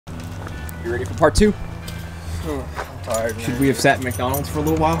You ready for part 2? I'm tired, man. Should we have sat at McDonald's for a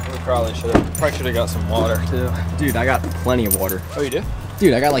little while? We probably should have. Probably should have got some water, too. Dude, I got plenty of water. Oh, you did?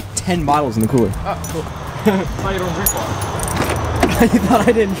 Dude, I got like 10 bottles in the cooler. Oh, cool. I thought you don't drink water. You thought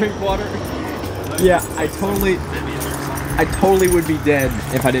I didn't drink water? Yeah, I totally would be dead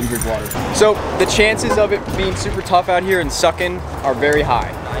if I didn't drink water. So, the chances of it being super tough out here and sucking are very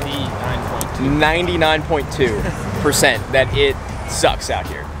high. 99.2% that it sucks out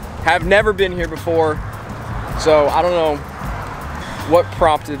here. Have never been here before, so I don't know what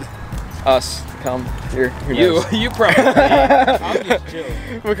prompted us to come here. You prompted me. I'm just chilling.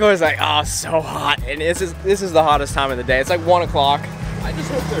 McCoy's like, oh, so hot, and this is the hottest time of the day. It's like 1 o'clock. I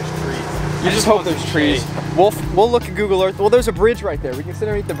just hope there's trees. You just hope there's trees. We'll look at Google Earth. Well, there's a bridge right there. We can sit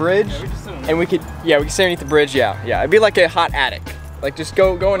underneath the bridge, Yeah, we just sit and we can sit underneath the bridge. Yeah. It'd be like a hot attic. Like just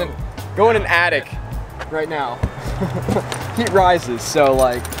go in an attic right now. Heat rises, so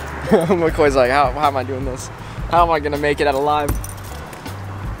like McCoy's like, how am I doing this? How am I gonna make it out alive?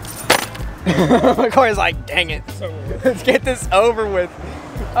 McCoy's like, dang it. Let's get this over with.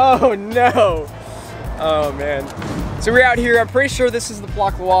 Oh no. Oh man. So we're out here. I'm pretty sure this is the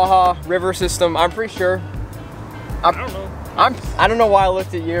Placklawaha River system. I'm pretty sure. I don't know. I don't know why I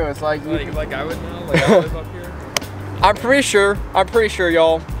looked at you. It's like Like I would know. Like I live up here. I'm pretty sure,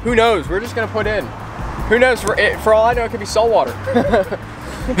 y'all. Who knows? We're just gonna put in. Who knows? For all I know, it could be saltwater. I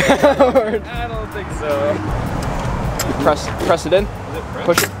don't think so. Press it in.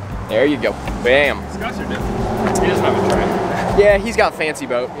 Push it. There you go. Bam. Scott's are different. He doesn't have a track. Yeah, he's got fancy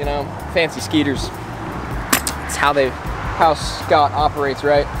boat, you know, fancy skeeters. It's how Scott operates,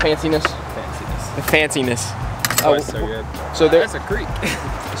 right? Fanciness. The fanciness. Oh, so good. So that's a creek.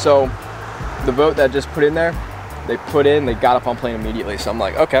 So the boat that just put in there, they got up on plane immediately. So I'm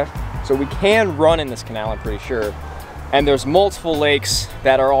like, okay. So we can run in this canal, I'm pretty sure. And there's multiple lakes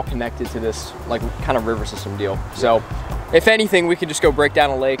that are all connected to this like kind of river system deal. So if anything, we could just go break down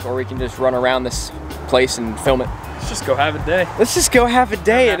a lake, or we can just run around this place and film it. Let's just go have a day. Let's just go have a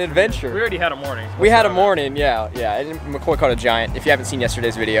day, an adventure. We already had a morning. We had a morning, yeah. And McCoy caught a giant. If you haven't seen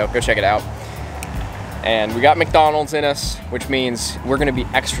yesterday's video, go check it out. And we got McDonald's in us, which means we're gonna be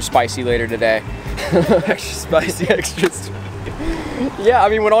extra spicy later today. Extra spicy. Yeah, I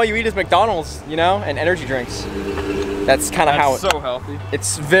mean, when all you eat is McDonald's, you know, and energy drinks. That's kind of how. It's so healthy.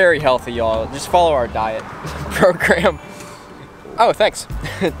 It's very healthy, y'all. Just follow our diet program. Oh, thanks.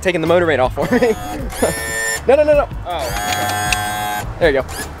 Taking the motormate off for me. No. Oh. There you go.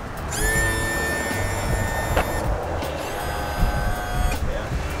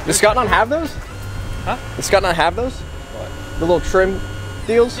 Does Scott not have those? Huh? Does Scott not have those? What? The little trim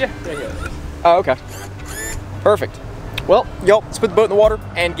deals? Yeah. Oh, okay. Perfect. Well, y'all, let's put the boat in the water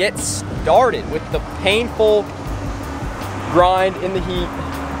and get started with the painful grind in the heat.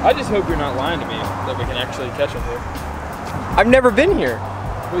 I just hope you're not lying to me that we can actually catch them here. I've never been here.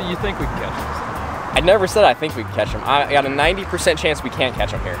 Well, you think we can catch them? I never said I think we can catch them. I got a 90% chance we can't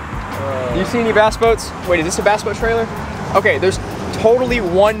catch them here. Do you see any bass boats? Wait, is this a bass boat trailer? Okay, there's totally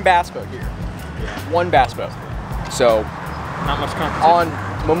one bass boat here. Yeah. One bass boat. So, Not much competition. on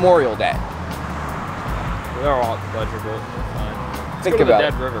Memorial Day. They're all pleasurable. Fine. Let's Think go to about the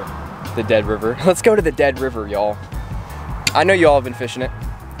it. Dead River. The Dead River. Let's go to the Dead River, y'all. I know y'all have been fishing it.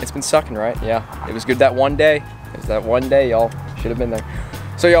 It's been sucking, right? Yeah. It was good that one day. It was that one day, y'all. Should have been there.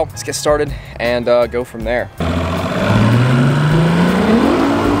 So, y'all, let's get started and go from there.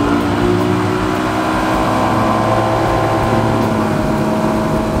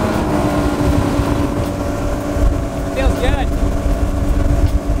 Feels good.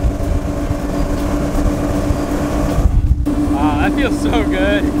 That feels so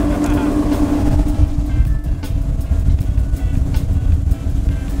good.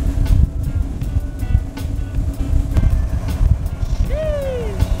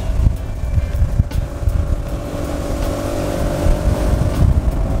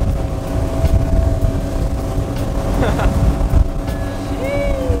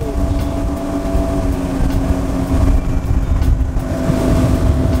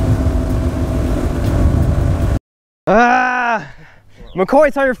 McCoy,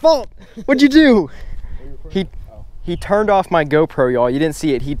 it's not your fault. What'd you do? He turned off my GoPro, y'all. You didn't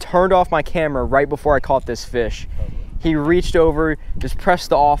see it. He turned off my camera right before I caught this fish. He reached over, just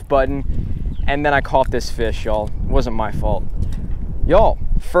pressed the off button, and then I caught this fish, y'all. It wasn't my fault. Y'all,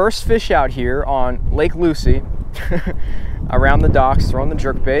 first fish out here on Lake Lucy, around the docks, throwing the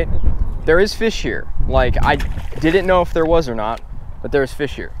jerkbait. There is fish here. Like, I didn't know if there was or not, but there's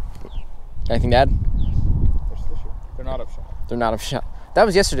fish here. Anything to add? There's fish here. They're not upshot. They're not upshot. That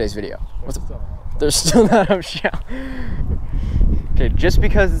was yesterday's video. They're still not upshot. They're still not upshot. Okay, just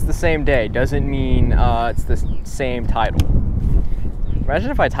because it's the same day doesn't mean it's the same title.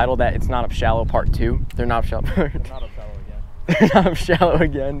 Imagine if I titled that "It's Not Up Shallow Part 2." They're not up shallow. They're not up shallow again. They're not up shallow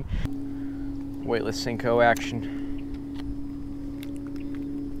again. Weightless Senko action.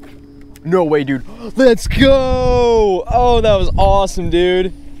 No way, dude. Let's go! Oh, that was awesome,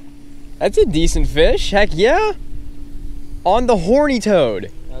 dude. That's a decent fish. Heck yeah. On the horny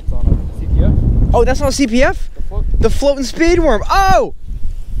toad. That's on a CPF. Oh, that's on a CPF? The floating speedworm. Oh!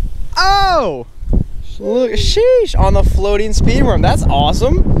 Oh! Look, sheesh. On the floating speedworm. That's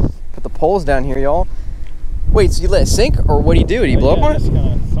awesome. Put the poles down here, y'all. Wait, so you let it sink? Or what did he do? Did he blow up on it? It's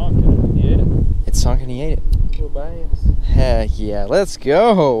kind of sunk and he ate it. It sunk and he ate it. Little bass. Heck yeah. Let's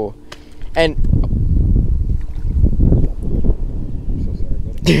go. And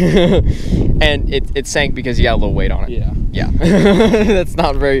and it sank because you got a little weight on it. Yeah. Yeah. That's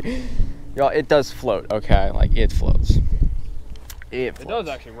not very. Y'all, it does float. Okay, like it floats. It does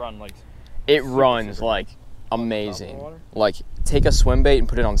actually run like. It runs like amazing. Like take a swim bait and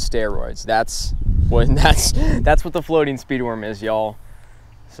put it on steroids. That's what what the floating speedworm is, y'all.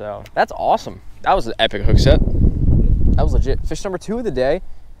 So that's awesome. That was an epic hook set. That was legit. Fish number 2 of the day.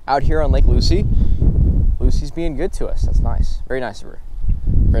 Out here on Lake Lucy. Lucy's being good to us. That's nice. Very nice of her.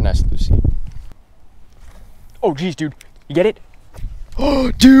 Very nice, Lucy. Oh, geez, dude. You get it?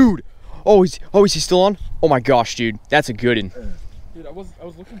 Oh, dude. Oh, is he still on? Oh my gosh, dude. That's a good one. Dude, I was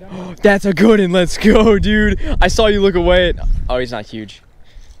looking down. That's a good one. Let's go, dude. I saw you look away. Oh, he's not huge.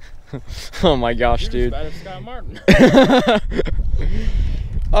 Oh my gosh, dude. You're as bad as Scott Martin.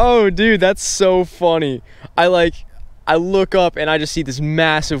 Oh, dude, that's so funny. I look up and I just see this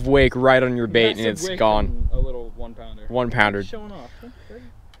massive wake right on your bait and it's gone. A little 1-pounder. 1-pounder. Showing off.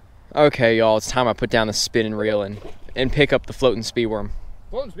 Okay, y'all, it's time I put down the spinning reel and pick up the floating speedworm.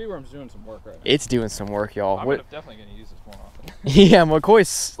 Floating speedworm's doing some work right now. It's doing some work, y'all. I'm definitely gonna use this more often. Yeah,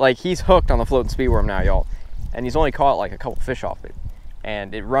 McCoy's like he's hooked on the floating speedworm now, y'all, and he's only caught like a couple fish off it,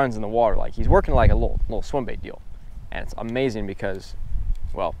 and it runs in the water like he's working like a little swim bait deal, and it's amazing because,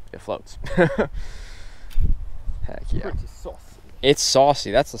 well, it floats. Heck yeah. Pretty saucy. It's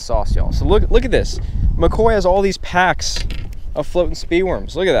saucy. That's the sauce, y'all. So look at this. McCoy has all these packs of floating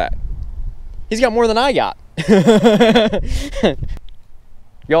speedworms. Look at that. He's got more than I got.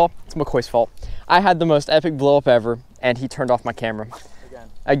 Y'all, it's McCoy's fault. I had the most epic blow up ever, and he turned off my camera.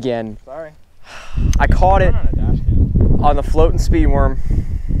 Again. Sorry. I caught it on the floating speedworm.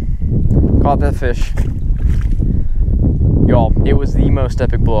 Caught that fish. Y'all, it was the most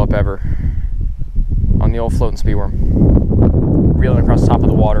epic blow up ever on the old floating speedworm. Reeling across the top of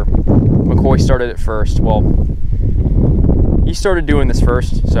the water. McCoy started it first. Well, he started doing this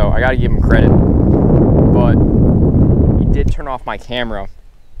first, so I gotta give him credit. But he did turn off my camera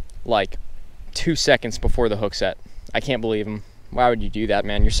like 2 seconds before the hook set. I can't believe him. Why would you do that,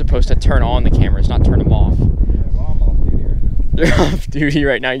 man? You're supposed to turn on the cameras, not turn them off. Yeah, well, I'm off duty right now. You're off duty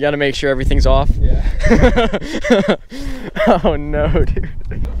right now. You gotta make sure everything's off. Yeah. Oh no, dude.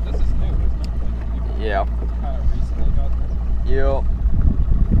 This is new. Yeah. Kind of recently got this. Yep.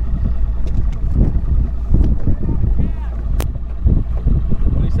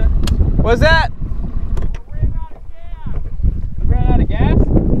 What he said? What's that? Ran out of gas?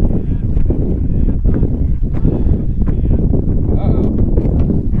 Uh-oh.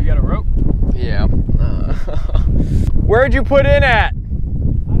 You got a rope? Yeah. Where'd you put in at? I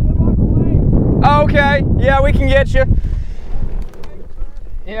live on the lake. Oh, okay. Yeah, we can get you.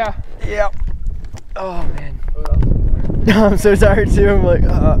 Yeah. Yep. Oh, man. I'm so tired, too. I'm like,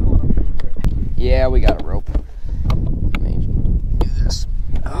 Yeah, we got a rope. Let me do this.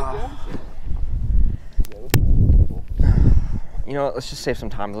 You know what? Let's just save some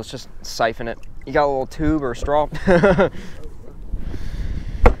time. Let's just siphon it. You got a little tube or a straw?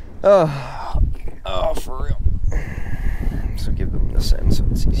 Oh, for real. So give them this end so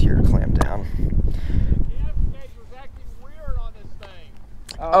it's easier to clamp down.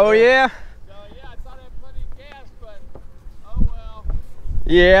 Oh, yeah? So, yeah, I thought I had plenty of gas, but oh well.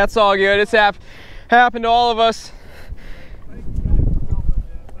 Yeah, it's all good. It's happened to all of us.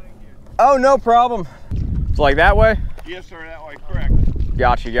 Oh, no problem. It's like that way? Yes, sir, that way, correct.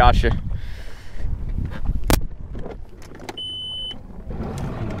 Gotcha.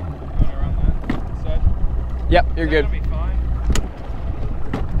 Yep, you're good. That'll be fine.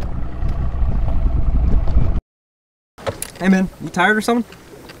 Hey, man, you tired or something?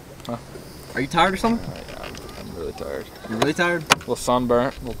 Huh? Are you tired or something? I'm really tired. You're really tired? A little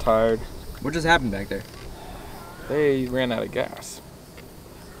sunburnt, a little tired. What just happened back there? They ran out of gas.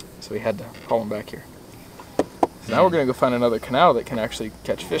 So we had to haul them back here. So now we're gonna go find another canal that can actually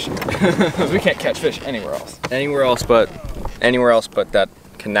catch fish. Because we can't catch fish anywhere else. Anywhere else but anywhere else but that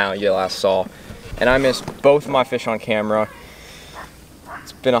canal you last saw. And I missed both of my fish on camera.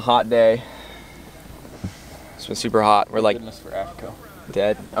 It's been a hot day. It's been super hot. We're like Goodness for AFCO.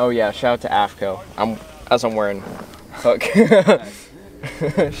 dead. Oh yeah, shout out to AFCO. I'm wearing hook.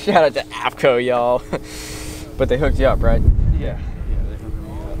 Shout out to AFCO, y'all. But they hooked you up, right? Yeah, they hooked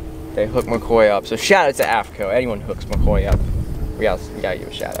me up. They hooked McCoy up. So shout out to AFCO. Anyone who hooks McCoy up, we gotta give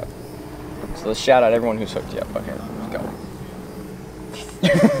a shout out. So let's shout out everyone who's hooked you up. Okay, let's go.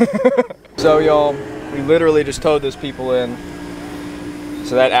 So y'all, we literally just towed those people in.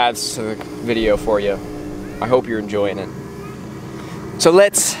 So that adds to the video for you. I hope you're enjoying it. So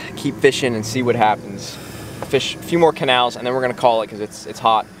let's keep fishing and see what happens. Fish a few more canals and then we're gonna call it because it's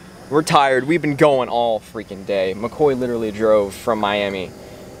hot. We're tired. We've been going all freaking day. McCoy literally drove from Miami,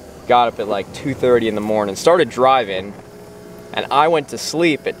 got up at like 2:30 in the morning, started driving, and I went to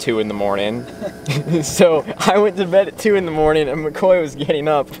sleep at 2 in the morning. So I went to bed at 2 in the morning and McCoy was getting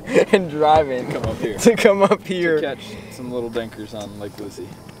up and driving Come up here. to come up here. To catch some little dinkers on Lake Lucy.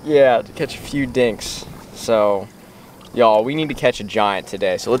 Yeah, to catch a few dinks. So, y'all, we need to catch a giant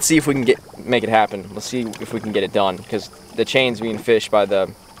today. So let's see if we can make it happen. Let's see if we can get it done because the chain's being fished by the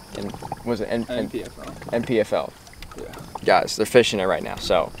NPFL. NPFL. Yeah. Guys, they're fishing it right now.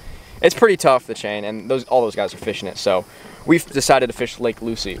 So it's pretty tough, the chain, and all those guys are fishing it. So we've decided to fish Lake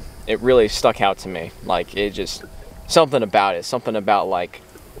Lucy. It really stuck out to me. Like, it just, something about it. Something about, like,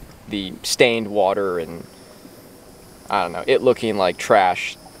 the stained water and, I don't know, it looking like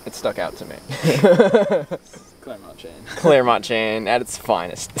trash. It stuck out to me. Claremont chain. Claremont chain at its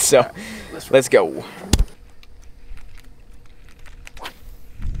finest. So, let's go.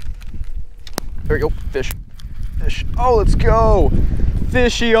 There we go. Fish. Fish. Oh, let's go.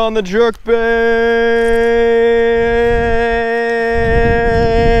 Fishy on the jerk bait.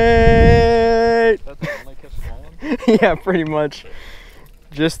 That's the only catch small one? Yeah, pretty much.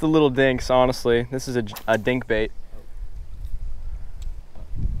 Just the little dinks, honestly. This is a dink bait.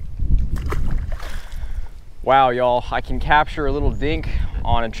 Wow, y'all, I can capture a little dink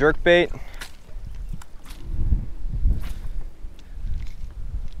on a jerk bait.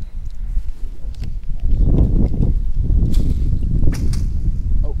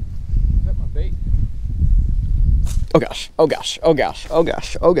 Oh, is that my bait? Oh gosh, oh gosh, oh gosh, oh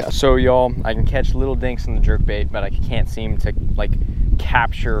gosh, oh gosh. So y'all, I can catch little dinks on the jerk bait, but I can't seem to like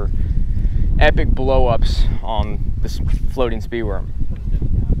capture epic blow-ups on this floating speed worm.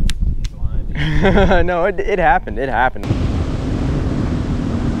 No, it happened. It happened. We've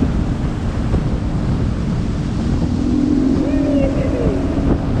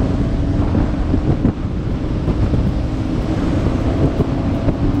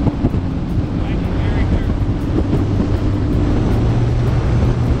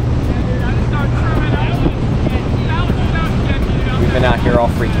been out here all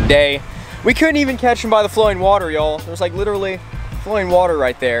freaking day. We couldn't even catch him by the flowing water, y'all. There was like literally flowing water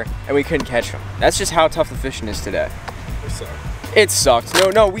right there, and we couldn't catch him. That's just how tough the fishing is today. It sucked.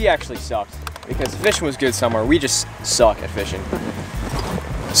 No, we actually sucked because the fishing was good somewhere. We just suck at fishing.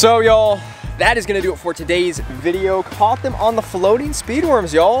 So y'all, that is gonna do it for today's video. Caught them on the floating speed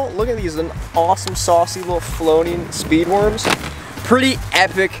worms, y'all. Look at these awesome, saucy little floating speed worms. Pretty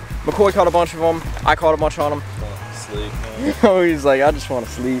epic. McCoy caught a bunch of them. I caught a bunch on them. Sleep, man. Oh, he's like, I just want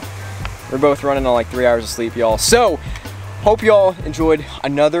to sleep. We're both running on like 3 hours of sleep, y'all. So, hope y'all enjoyed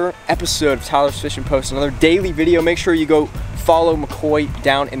another episode of Tyler's Fishing Post, another daily video. Make sure you go follow McCoy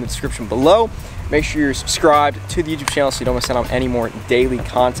down in the description below. Make sure you're subscribed to the YouTube channel so you don't miss out on any more daily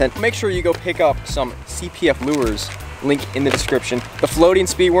content. Make sure you go pick up some CPF lures, link in the description. The floating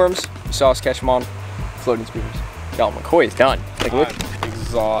speed worms, you saw us catch them on floating speed worms. Y'all, McCoy is done. Like, look. I'm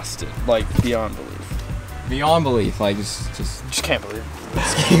exhausted, like beyond belief. Beyond belief, like just can't believe it.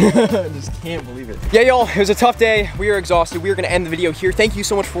 just can't believe it. Yeah, y'all, it was a tough day. We are exhausted. We are gonna end the video here. Thank you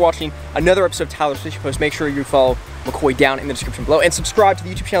so much for watching another episode of Tyler's Fishing Post. Make sure you follow McCoy down in the description below and subscribe to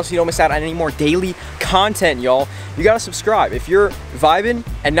the YouTube channel so you don't miss out on any more daily content, y'all. You gotta subscribe. If you're vibing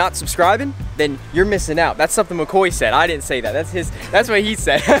and not subscribing, then you're missing out. That's something McCoy said. I didn't say that. That's what he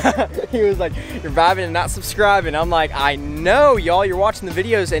said. He was like, you're vibing and not subscribing. I'm like, I know, y'all. You're watching the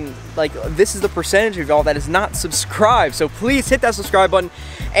videos and like this is the percentage of y'all that is not subscribed. So please hit that subscribe button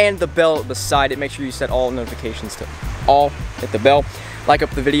and the bell beside it. Make sure you set all notifications to all. Hit the bell. Like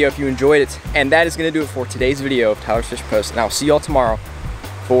up the video if you enjoyed it. And that is going to do it for today's video of Tyler's Fishing Post. And I'll see y'all tomorrow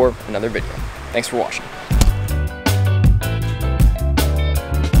for another video. Thanks for watching.